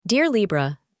Dear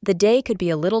Libra, the day could be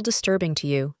a little disturbing to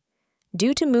you.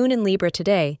 Due to Moon in Libra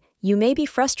today, you may be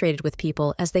frustrated with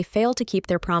people as they fail to keep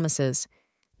their promises.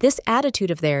 This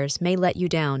attitude of theirs may let you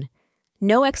down.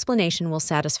 No explanation will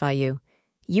satisfy you.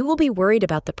 You will be worried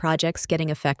about the projects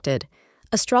getting affected.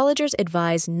 Astrologers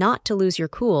advise not to lose your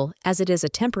cool, as it is a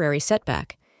temporary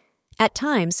setback. At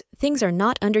times, things are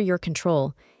not under your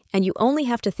control, and you only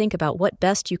have to think about what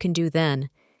best you can do then.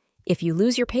 If you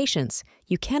lose your patience,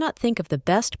 you cannot think of the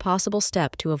best possible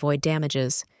step to avoid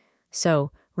damages.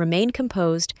 So, remain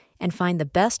composed and find the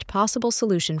best possible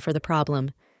solution for the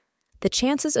problem. The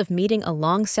chances of meeting a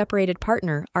long-separated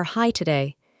partner are high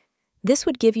today. This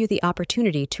would give you the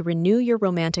opportunity to renew your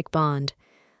romantic bond,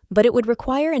 but it would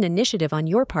require an initiative on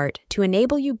your part to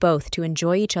enable you both to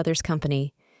enjoy each other's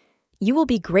company. You will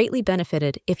be greatly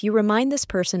benefited if you remind this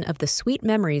person of the sweet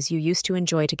memories you used to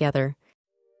enjoy together.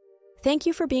 Thank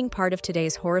you for being part of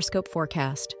today's horoscope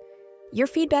forecast. Your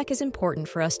feedback is important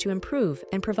for us to improve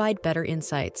and provide better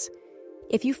insights.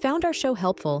 If you found our show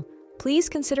helpful, please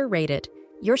consider rate it.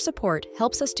 Your support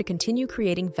helps us to continue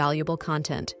creating valuable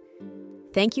content.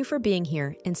 Thank you for being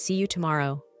here and see you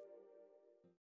tomorrow.